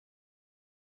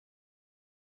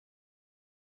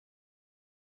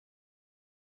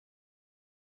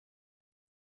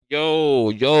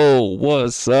Yo,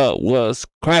 what's up? What's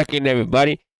cracking,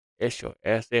 everybody? It's your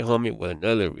Esse, homie, with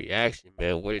another reaction,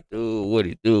 man. What it do? What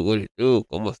it do? What it do?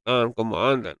 ¿Cómo están? ¿Cómo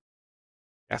andan?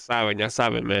 Ya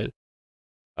saben, man.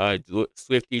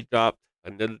 Swifty dropped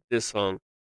another this song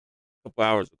a couple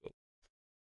hours ago.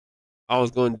 I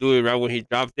was going to do it right when he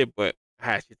dropped it, but I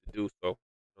had shit to do, so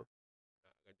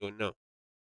I do it now.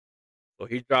 So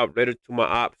he dropped Letter to My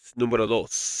OPPS, número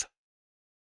dos.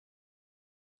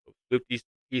 So Swifty,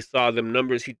 he saw them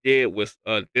numbers he did was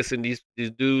dissing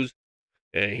these dudes.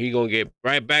 And he gonna get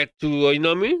right back to you know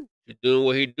what I mean? Just doing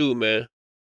what he do, man.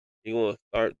 He gonna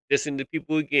start dissing the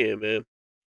people again, man.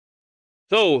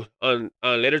 So on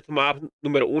Letter to My Ops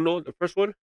numero uno, the first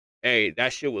one, hey,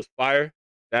 that shit was fire.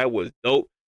 That was dope.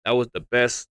 That was the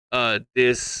best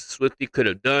this Swifty could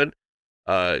have done.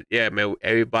 Yeah, man,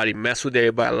 everybody messed with it,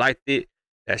 everybody liked it.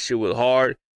 That shit was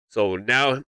hard. So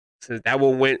now since that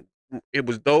one went it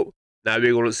was dope, now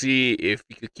we're gonna see if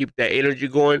he could keep that energy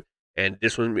going. And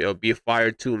this one will be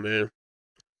fire too, man.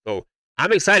 So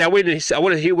I'm excited. I want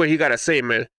to hear what he got to say,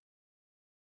 man.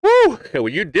 Woo!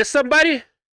 When you diss somebody,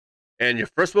 and your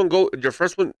first one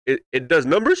it does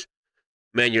numbers,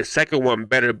 man. Your second one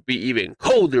better be even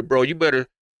colder, bro. You better.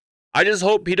 I just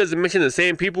hope he doesn't mention the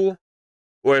same people,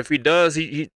 or if he does,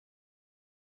 he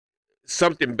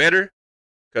something better,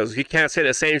 because he can't say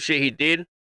the same shit he did.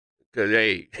 Because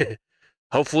hey,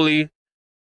 hopefully.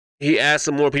 He asked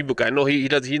some more people. Cause I know he's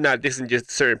not dissing just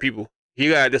certain people. He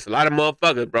got diss a lot of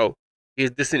motherfuckers, bro.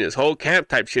 He's dissing his whole camp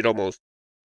type shit almost.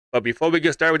 But before we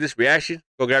get started with this reaction,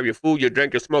 go grab your food, your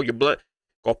drink, your smoke, your blunt.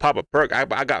 Go pop a perk. I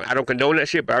don't condone that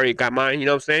shit, but I already got mine. You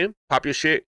know what I'm saying? Pop your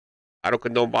shit. I don't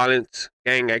condone violence,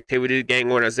 gang activities,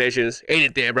 gang organizations,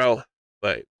 anything, bro.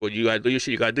 But when you gotta do your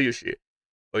shit, you gotta do your shit.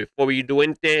 But before you do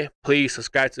anything, please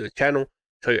subscribe to the channel.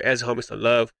 Show your Esse homies some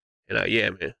love. And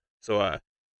yeah, man. So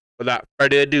without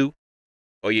further ado,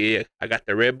 oh yeah, I got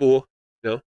the Red Bull.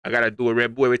 You know, I gotta do a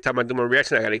Red Bull every time I do my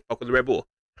reaction. I gotta fuck with the Red Bull.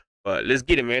 But let's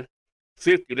get it, man.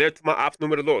 Swifty, Letter to My OPPS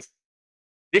número dos.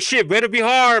 This shit better be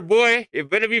hard, boy. It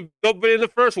better be doper than the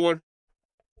first one.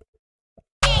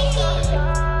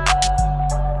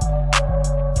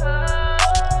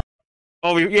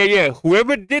 Oh yeah.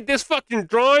 Whoever did this fucking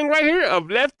drawing right here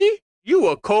of Lefty, you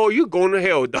a cold. You going to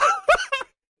hell, dog.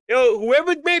 Yo,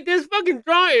 whoever made this fucking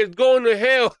drawing is going to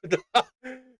hell, dog.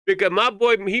 Because my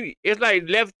boy, it's like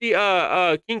Lefty,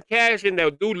 King Cash and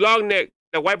that dude Long Neck,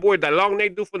 the white boy, that Long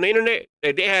Neck dude from the internet,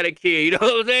 that they had a kid, you know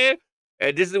what I'm saying?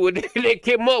 And this is what they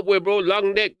came up with, bro.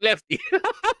 Long Neck Lefty.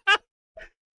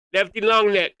 Lefty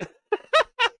Long Neck.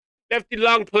 Lefty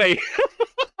Long Play.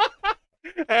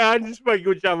 Hey, I'm just fucking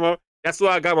with y'all, man. That's why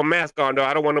I got my mask on, dog.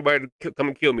 I don't want nobody to come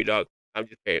and kill me, dog. I'm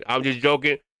just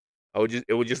joking.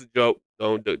 It was just a joke.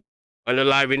 Don't do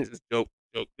unaliving. It's a joke.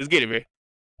 Let's get it, man.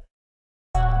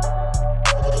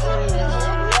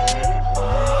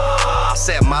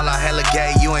 Said Mala hella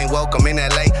gay, you ain't welcome in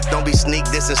LA. Don't be sneak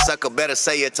this and sucker, better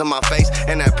say it to my face.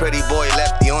 And that pretty boy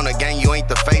Lefty on the gang, you ain't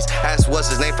the face. Asked what's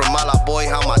his name from Mala boy,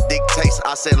 how my dick tastes.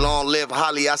 I said long live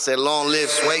Holly, I said long live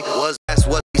Sway. That's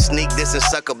what sneak this and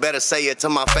sucker, better say it to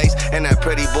my face. And that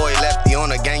pretty boy Lefty on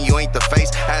the gang, you ain't the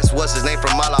face. Asked what's his name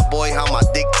from Mala boy, how my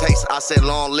dick tastes. I said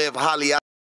long live Holly.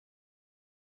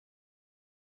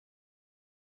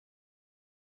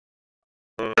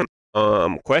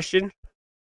 Question.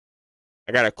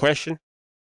 I got a question.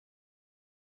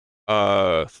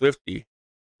 Swifty.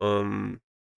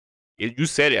 You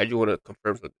said it. I just want to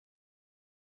confirm something.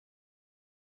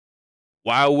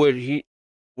 Why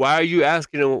are you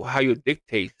asking him how your dick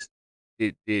tastes?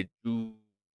 Did you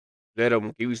let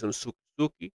him give you some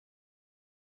suki?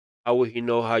 How would he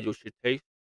know how your shit tastes?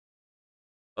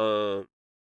 Are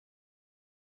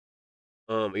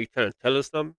you trying to tell us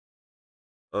something?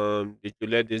 Did you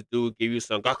let this dude give you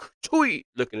some chewy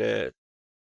looking ass?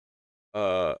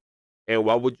 And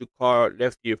why would you call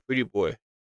Lefty a pretty boy?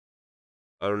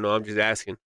 I don't know. I'm just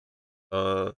asking.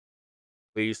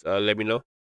 Please let me know.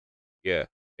 Yeah,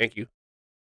 thank you.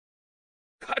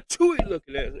 Chewy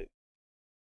looking ass.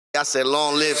 I said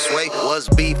long live Sway. Was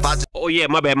beef. Oh yeah,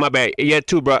 my bad. Yeah,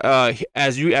 too, bro.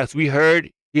 As we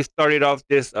heard, he started off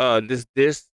this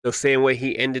the same way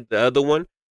he ended the other one,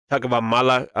 talking about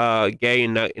Mala gay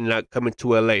and not coming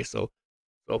to LA. So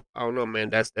I don't know, man.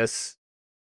 That's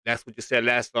what you said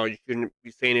last song. You shouldn't be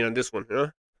saying it on this one,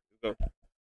 huh? Go.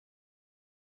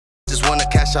 Just wanna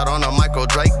cash out on a micro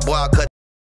Drake, boy. I cut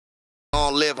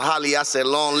Long live Holly, I said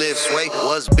long live Sway.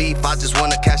 What's beef? I just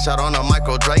wanna cash out on a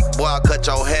micro Drake. Boy, I'll cut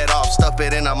your head off, stuff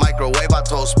it in a microwave. I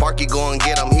told Sparky go and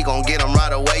get him, he gon' get him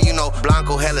right away. You know,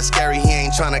 Blanco hella scary, he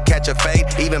ain't tryna catch a fade.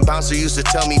 Even Bouncer used to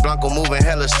tell me Blanco moving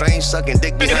hella strange, sucking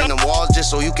dick behind them walls just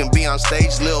so you can be on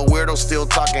stage. Lil weirdo still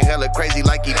talking hella crazy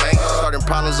like he bang. Starting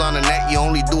problems on the net, you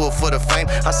only do it for the fame.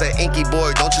 I said, Inky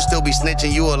boy, don't you still be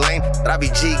snitching, you a lame. Ravi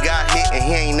G got hit and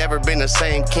he ain't never been the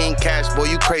same. King Cash, boy,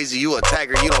 you crazy, you a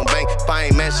tagger, you don't bang. If I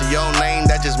ain't mention your name,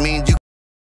 that just means you.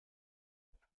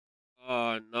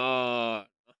 Oh no,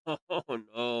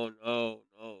 no.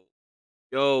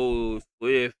 Yo,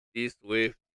 Swift,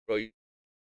 bro.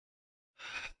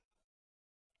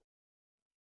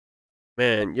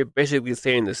 Man, you're basically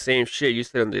saying the same shit you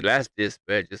said on the last disc,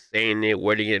 man. Just saying it,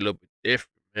 wording it a little bit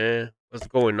different, man. What's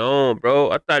going on,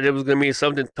 bro? I thought it was gonna be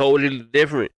something totally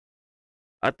different.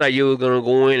 I thought you were gonna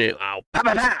go in and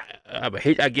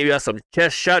I give y'all some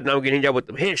chest shot, now I'm getting y'all with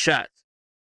them headshots.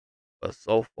 But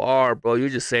so far, bro, you're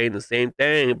just saying the same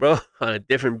thing, bro, on a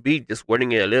different beat, just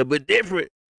wording it a little bit different.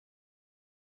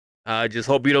 I just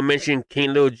hope you don't mention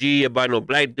King Lil G about no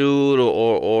black dude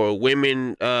or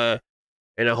women. And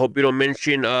I hope you don't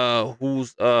mention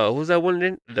who's that one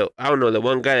then? I don't know, the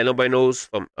one guy that nobody knows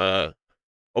from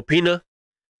Opina.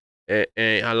 And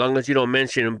as long as you don't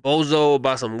mention Bozo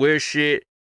about some weird shit.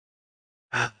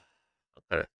 I'm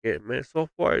kind of scared, man. So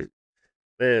far,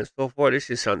 this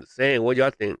shit sounds the same. What y'all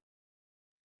think?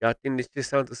 Y'all think this shit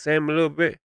sounds the same a little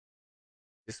bit?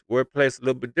 This wordplay's a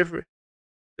little bit different?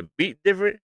 The beat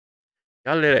different?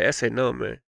 Y'all let an essay know,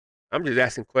 man. I'm just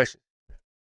asking questions.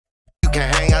 You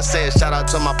can hang, I said shout out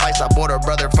to my place. I bought a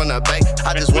brother from the Bay.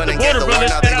 I just went and get the one,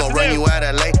 now they gon' run you out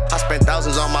of LA. I spent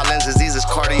thousands on my lenses, these is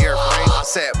Cartier frames. I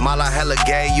said, Mala hella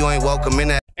gay, you ain't welcome in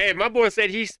that. Hey, my boy said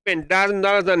he spent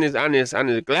 $1,000 on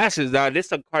his glasses. Dog.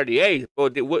 This a Cartier.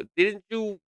 But didn't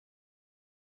you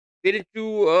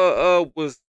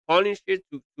was pawning shit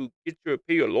to get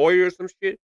pay your lawyer or some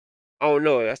shit? I don't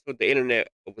know. That's what the internet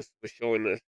was showing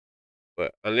us.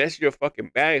 But unless your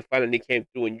fucking bag finally came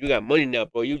through and you got money now,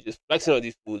 bro, you just flexing on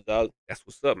these fools, dog. That's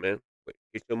what's up, man. But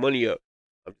get your money up.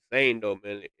 I'm saying though,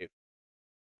 man, if you know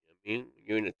what I mean, when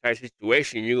you're in a tight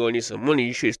situation, you're gonna need some money.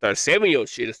 You should start saving your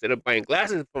shit instead of buying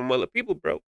glasses from other people,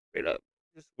 bro. Straight up.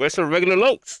 Just wear some regular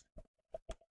lokes.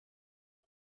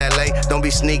 LA, don't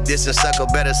be sneak this and sucker,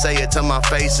 better say it to my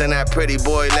face. And that pretty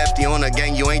boy lefty on the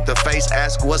gang, you ain't the face.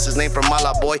 Ask what's his name from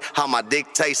Mala boy, how my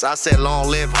dick tastes. I said long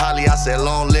live Holly, I said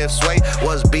long live Sway.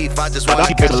 What's beef? I just wanna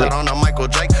catch out on a micro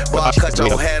Drake. Boy, I cut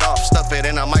your head off, stuff it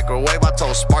in a microwave. I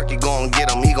told Sparky go and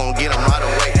get him, he gon' get him right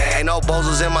away. Ain't no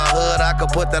bozos in my hood, I could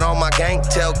put that on my gang.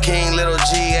 Tell King Little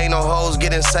G, ain't no hoes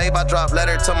getting saved. I dropped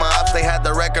letter to my ops, they had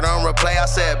the record on replay. I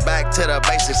said back to the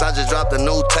basics, I just dropped a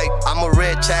new tape. I'm a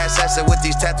rich ass asset with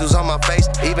these tattoos on my face.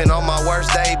 Even on my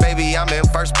worst day, baby, I'm in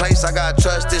first place. I got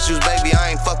trust issues, baby, I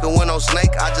ain't fucking with no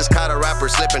snake. I just caught a rapper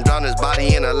slipping, drowned his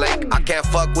body in a lake. I can't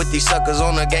fuck with these suckers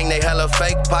on the gang, they hella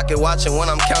fake. Pocket watching when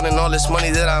I'm counting all this money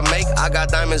that I make. I got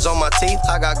diamonds on my teeth,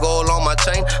 I got gold on my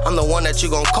chain. I'm the one that you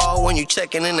gon' call when you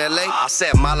checking in LA. I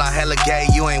said Mala hella gay,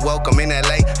 you ain't welcome in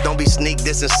LA. Don't be sneak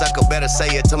this and sucker, better say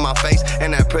it to my face.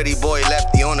 And that pretty boy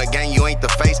lefty on the gang, you ain't the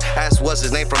face. Ask what's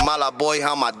his name from Mala boy,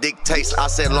 how my dick tastes. I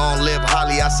said long live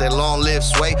Holly, I said long live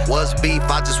Sway. What's beef?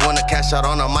 I just wanna cash out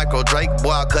on a micro Drake. Boy,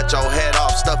 I'll cut your head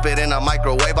off, stuff it in a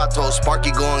microwave. I told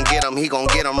Sparky go and get him, he gon'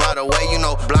 get him right away. You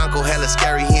know, Blanco hella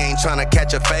scary, he ain't tryna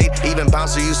catch a fade. Even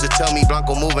Bouncer used to tell me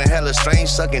Blanco moving hella strange,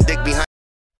 sucking dick behind.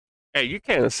 Hey, you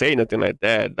can't say nothing like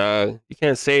that, dog. You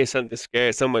can't say something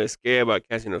scared. Somebody's scared about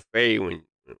catching a fade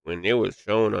when it was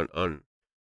shown on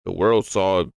the world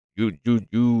saw you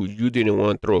didn't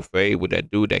want to throw a fade with that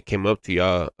dude that came up to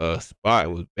y'all spot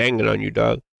and was banging on you,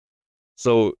 dog.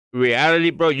 So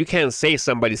reality, bro, you can't say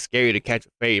somebody's scary to catch a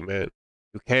fade, man.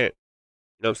 You can't.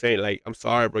 You know what I'm saying? Like, I'm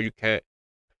sorry, bro, you can't.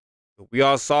 We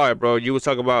all saw it, bro. You was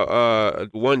talking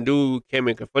about one dude came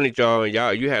and confronted y'all, and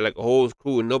you had like a whole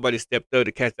crew, and nobody stepped up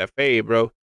to catch that fade,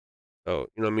 bro. So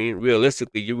you know what I mean.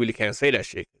 Realistically, you really can't say that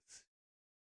shit.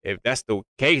 If that's the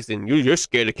case, then you're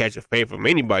scared to catch a fade from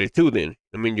anybody too. Then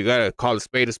I mean, you gotta call a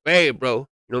spade, bro. You know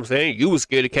what I'm saying? You was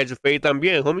scared to catch a fade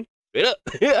también, homie. Straight up.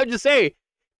 I'm just saying.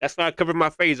 That's why I covered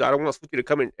my face. I don't want Swifty to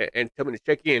come in and tell me to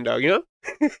check in, dog. You know?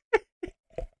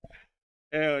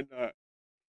 Hell no.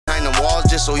 Behind the walls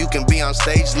just so you can be on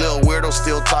stage. Little weirdo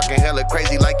still talking hella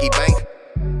crazy like he bang.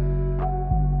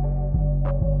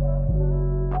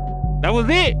 That was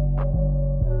it.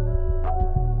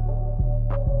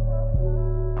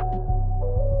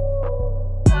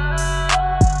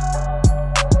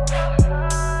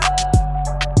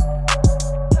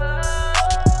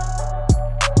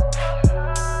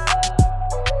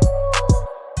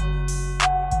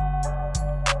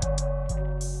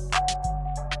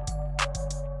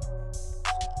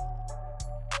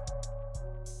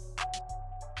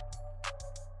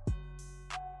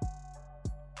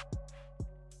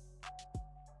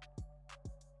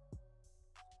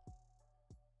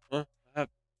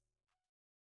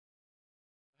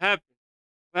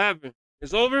 happened?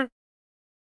 It's over?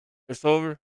 It's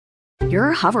over?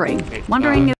 You're hovering, Okay,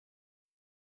 wondering if...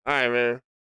 Alright, man.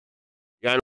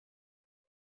 Y'all know.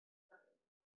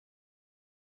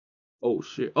 Oh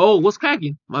shit. Oh, what's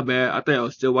cracking? My bad. I thought I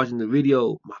was still watching the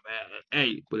video. My bad.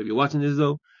 Hey, but if you're watching this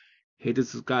though, hit the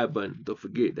subscribe button. Don't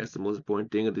forget, that's the most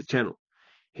important thing of the channel.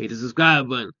 Hit the subscribe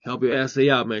button. Help your ass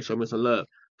out, man. Show me some love.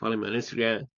 Follow me on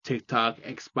Instagram, TikTok,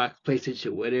 Xbox,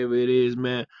 PlayStation, whatever it is,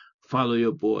 man. Follow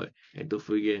your boy. And don't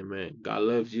forget, man, God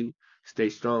loves you. Stay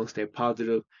strong, stay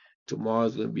positive.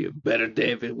 Tomorrow's gonna be a better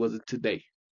day if it wasn't today.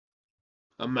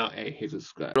 I'm out. Hey, hit the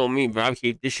subscribe. On me, bro. I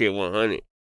keep this shit 100.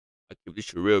 I keep this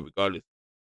shit real regardless.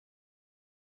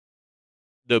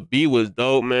 The beat was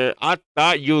dope, man. I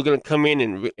thought you were gonna come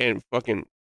in and fucking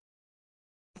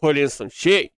put in some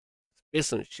shit, spit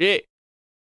some shit.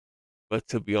 But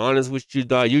to be honest with you,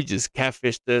 dog, you just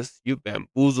catfished us. You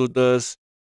bamboozled us.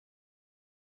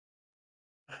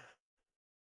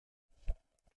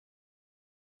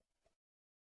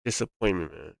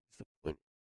 Disappointment, man. Disappointment.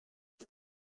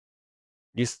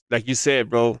 Like you said,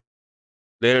 bro.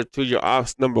 Letter to your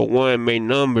ops #1 made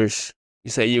numbers.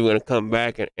 You said you were gonna come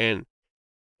back and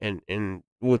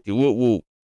with the whoop whoop.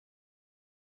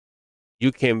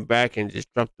 You came back and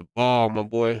just dropped the ball, my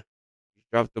boy. You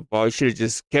dropped the ball. You should have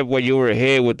just kept what you were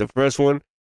ahead with the first one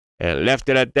and left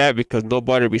it at that because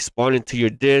nobody responded to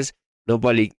your diss.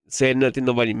 Nobody said nothing.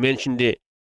 Nobody mentioned it.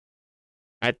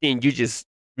 I think you just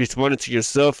responded to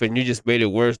yourself and you just made it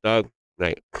worse, dog.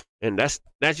 Like, and that's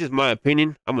just my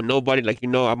opinion. I'm a nobody, like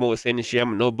I'm always saying this shit.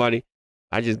 I'm a nobody.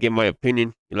 I just give my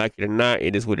opinion. You like it or not,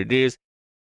 it is what it is.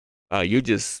 You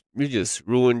just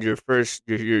ruined your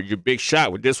big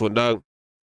shot with this one, dog.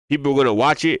 People are gonna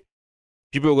watch it.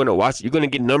 People are gonna watch it. You're gonna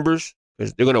get numbers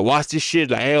because they're gonna watch this shit.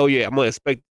 Like, hell yeah, I'm gonna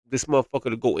expect this motherfucker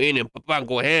to go in and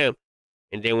go ham.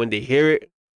 And then when they hear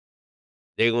it,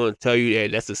 they're gonna tell you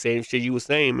that that's the same shit you was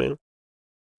saying, man.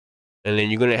 And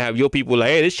then you're gonna have your people like,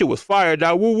 hey, this shit was fire,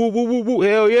 dog. Woo, woo, woo, woo, woo.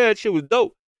 Hell yeah, that shit was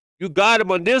dope. You got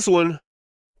him on this one.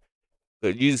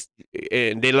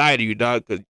 And they lie to you, dog,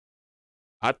 because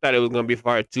I thought it was gonna be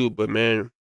fire too, but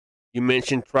man, you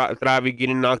mentioned Travi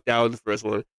getting knocked out of the first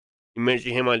one. You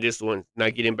mentioned him on this one,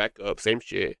 not getting back up, same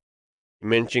shit. You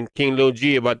mentioned King Lil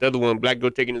G about the other one, black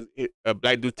dude taking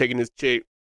his chick,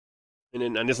 and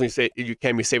then on this one you said you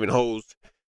can't be saving hoes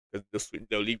because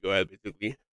they'll leave your ass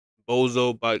basically. Bozo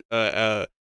about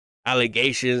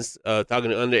allegations,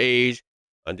 talking to underage.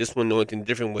 On this one, the only thing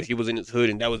different was he was in his hood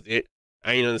and that was it.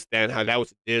 I didn't understand how that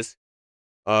was this.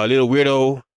 Little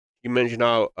weirdo. You mentioned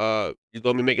how you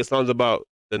told me making songs about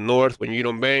the North when you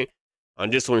don't bang. On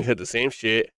this one, you said the same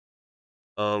shit.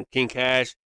 King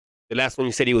Cash. The last one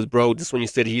you said he was broke. This one you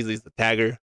said he's the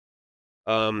tagger.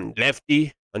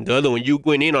 Lefty. On the other one, you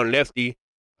went in on Lefty.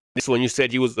 This one you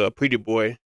said he was a pretty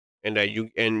boy, and that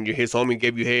his homie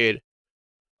gave you head.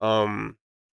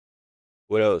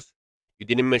 What else? You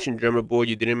didn't mention Drummer Boy.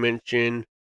 You didn't mention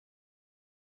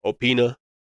Opina.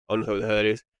 I don't know who the hell it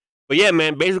is. But yeah,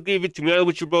 man, basically, to be honest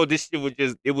with you, bro, this shit was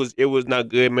just, it was not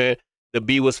good, man. The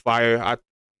beat was fire.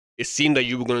 It seemed that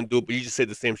you were going to do it, but you just said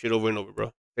the same shit over and over,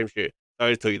 bro. Same shit.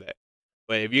 Sorry to tell you that.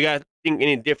 But if you guys think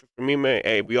any different from me, man,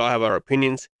 hey, we all have our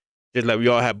opinions, just like we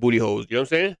all have booty holes. You know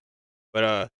what I'm saying?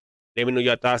 But let me know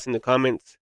your thoughts in the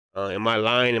comments. Am I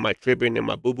lying? Am I tripping? Am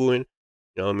I boo-booing?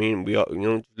 You know what I mean? We all,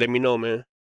 just let me know, man.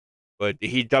 But did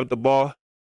he drop the ball?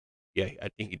 Yeah, I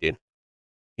think he did.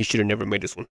 He should have never made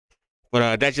this one.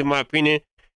 But that's just my opinion.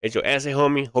 It's your Esse,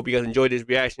 homie. Hope you guys enjoyed this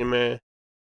reaction, man.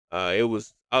 I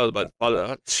was about to follow.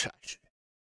 I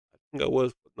think I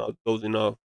was not dozing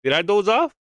off. Did I doze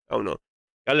off? I don't know.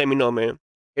 Y'all let me know, man.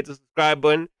 Hit the subscribe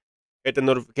button. Hit the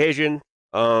notification.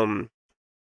 What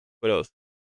else?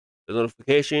 The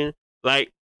notification.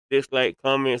 Like, dislike,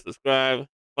 comment, subscribe.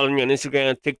 Follow me on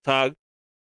Instagram, TikTok.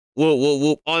 Whoop, whoop,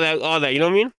 whoop. All that. You know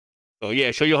what I mean? So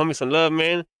yeah, show your homie some love,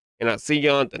 man. And I'll see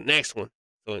you on the next one.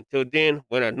 So until then,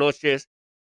 buenas noches.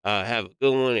 Have a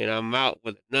good one, and I'm out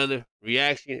with another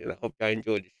reaction. And I hope y'all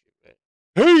enjoyed this shit,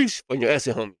 man. Peace on your Esse,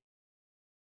 homie.